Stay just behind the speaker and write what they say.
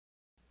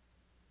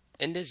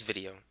In this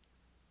video,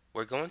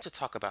 we're going to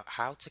talk about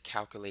how to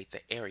calculate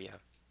the area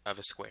of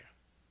a square.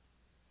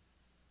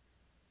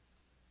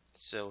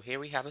 So here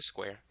we have a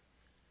square,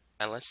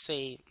 and let's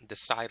say the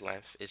side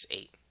length is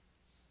 8.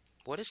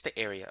 What is the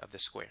area of the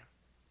square?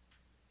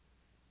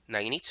 Now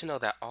you need to know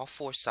that all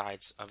 4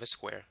 sides of a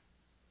square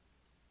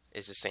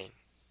is the same.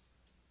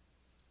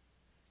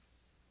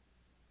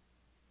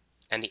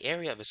 And the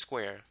area of a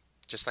square,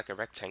 just like a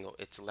rectangle,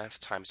 it's length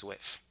times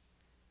width.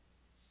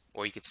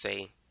 Or you could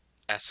say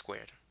s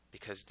squared,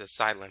 because the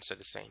side lengths are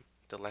the same.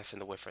 The length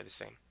and the width are the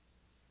same.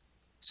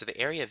 So the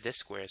area of this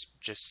square is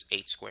just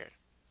 8 squared.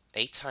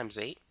 8 times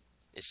 8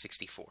 is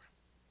 64.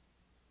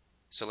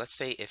 So let's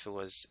say if it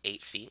was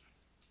 8 feet,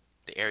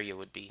 the area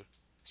would be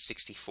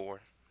 64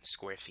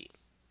 square feet.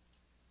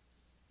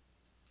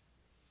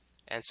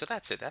 And so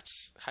that's it.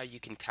 That's how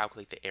you can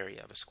calculate the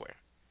area of a square.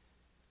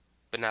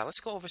 But now let's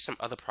go over some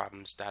other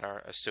problems that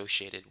are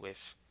associated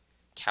with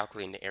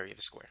calculating the area of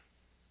a square.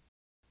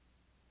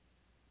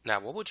 Now,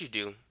 what would you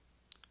do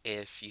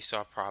if you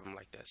saw a problem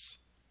like this?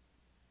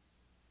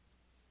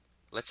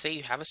 Let's say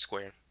you have a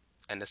square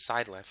and the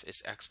side length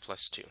is x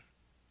plus 2.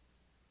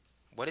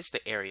 What is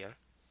the area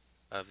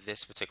of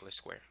this particular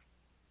square?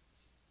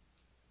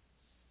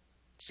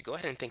 So go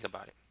ahead and think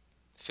about it.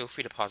 Feel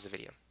free to pause the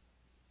video.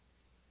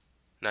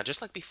 Now,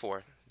 just like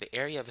before, the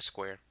area of a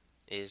square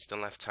is the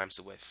length times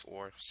the width,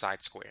 or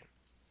side squared.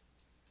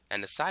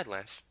 And the side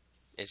length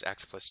is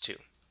x plus 2.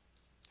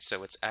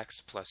 So it's x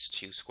plus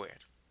 2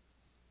 squared.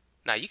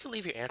 Now, you can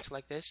leave your answer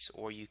like this,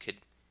 or you could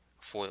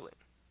FOIL it.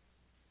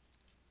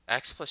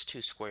 X plus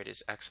 2 squared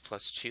is x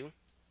plus 2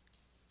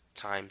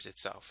 times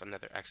itself,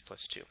 another x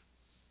plus 2.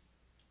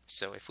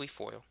 So if we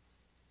FOIL,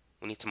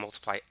 we need to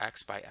multiply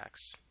x by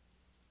x.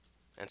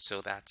 And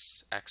so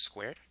that's x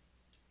squared.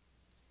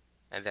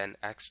 And then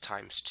x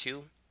times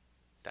 2,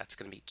 that's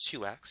going to be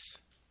 2x.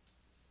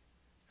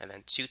 And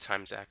then 2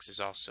 times x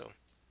is also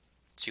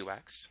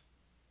 2x.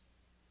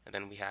 And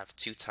then we have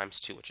 2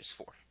 times 2, which is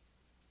 4.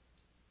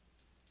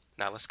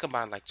 Now let's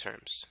combine like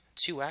terms.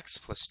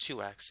 2x plus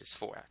 2x is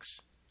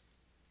 4x.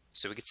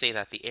 So we could say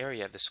that the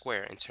area of the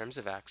square in terms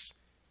of x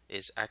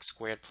is x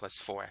squared plus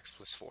 4x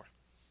plus 4.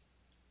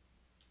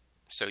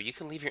 So you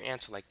can leave your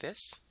answer like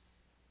this,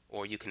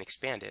 or you can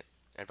expand it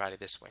and write it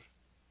this way.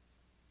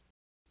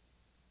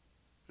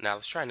 Now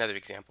let's try another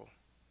example.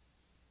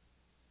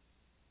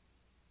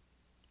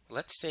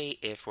 Let's say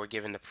if we're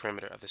given the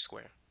perimeter of the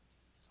square.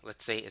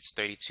 Let's say it's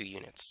 32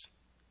 units.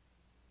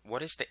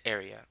 What is the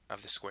area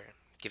of the square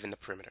given the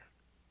perimeter?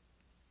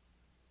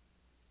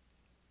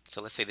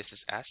 So let's say this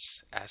is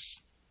S,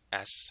 S,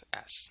 S,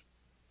 S.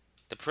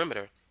 The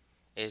perimeter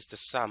is the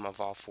sum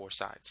of all 4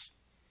 sides.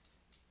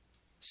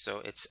 So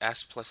it's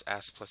S plus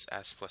S plus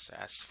S plus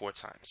S 4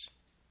 times.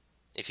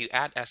 If you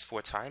add S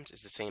 4 times,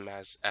 it's the same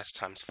as S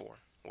times 4,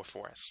 or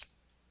 4S.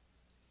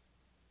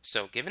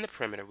 So given the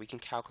perimeter, we can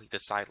calculate the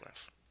side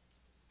length.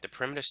 The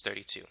perimeter is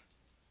 32.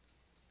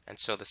 And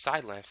so the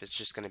side length is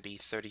just going to be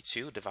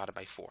 32 divided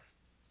by 4,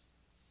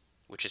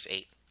 which is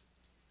 8.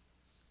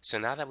 So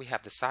now that we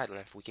have the side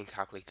length, we can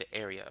calculate the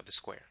area of the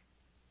square.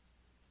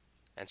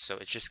 And so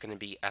it's just going to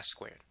be s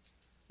squared,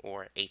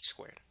 or 8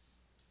 squared.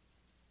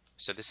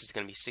 So this is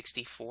going to be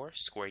 64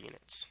 square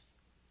units.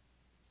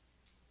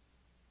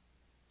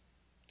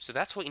 So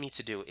that's what you need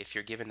to do if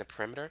you're given the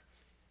perimeter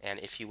and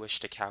if you wish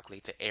to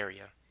calculate the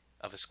area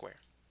of a square.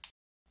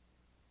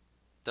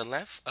 The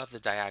length of the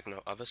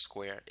diagonal of a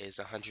square is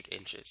 100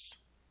 inches.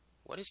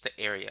 What is the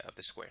area of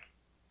the square?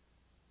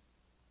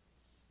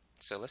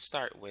 So let's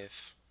start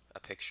with a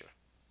picture.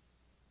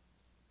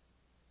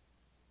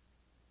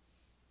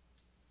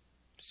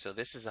 So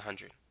this is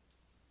 100.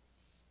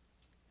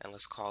 And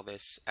let's call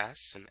this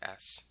S and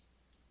S.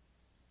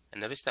 And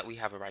notice that we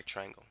have a right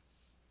triangle.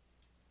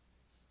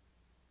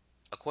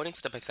 According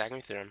to the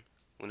Pythagorean theorem,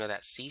 we know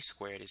that c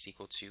squared is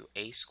equal to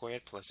a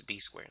squared plus b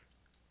squared.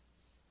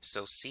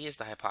 So c is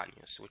the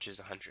hypotenuse, which is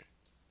 100.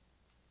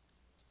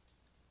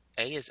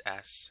 A is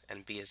S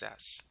and b is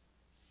S.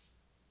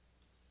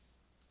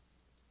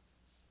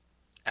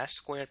 S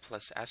squared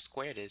plus S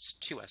squared is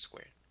 2S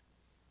squared.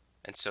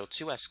 And so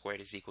 2S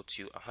squared is equal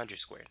to 100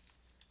 squared.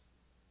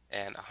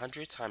 And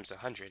 100 times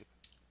 100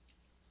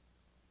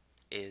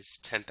 is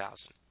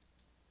 10,000.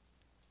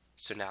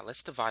 So now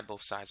let's divide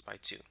both sides by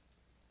 2.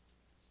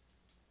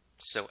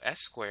 So S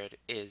squared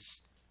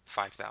is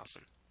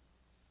 5,000.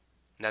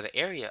 Now the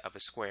area of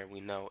a square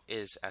we know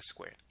is S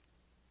squared.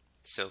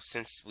 So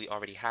since we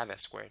already have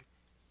S squared,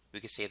 we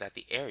can say that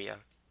the area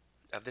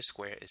of the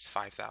square is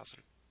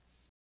 5,000.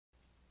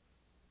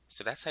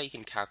 So that's how you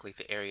can calculate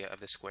the area of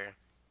the square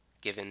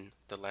given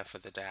the length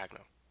of the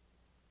diagonal.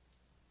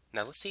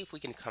 Now let's see if we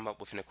can come up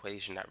with an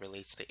equation that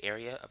relates the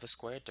area of a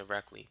square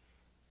directly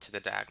to the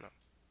diagonal.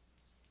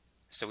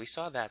 So we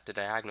saw that the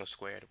diagonal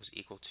squared was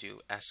equal to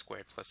S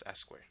squared plus S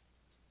squared.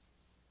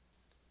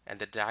 And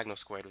the diagonal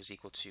squared was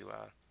equal to,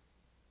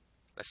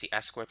 let's see,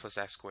 S squared plus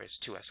S squared is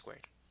 2S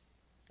squared.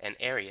 And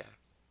area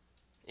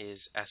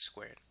is S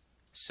squared.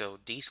 So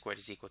D squared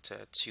is equal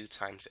to 2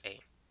 times A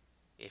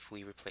if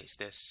we replace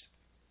this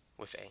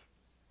with A.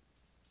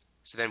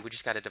 So then we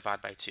just got to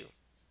divide by 2.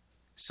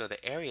 So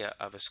the area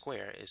of a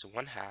square is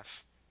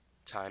 1/2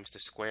 times the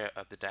square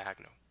of the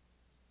diagonal.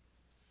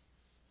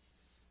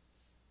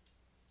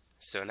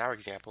 So in our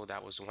example,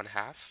 that was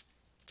 1/2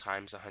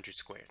 times 100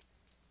 squared,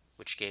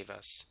 which gave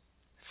us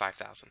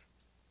 5,000.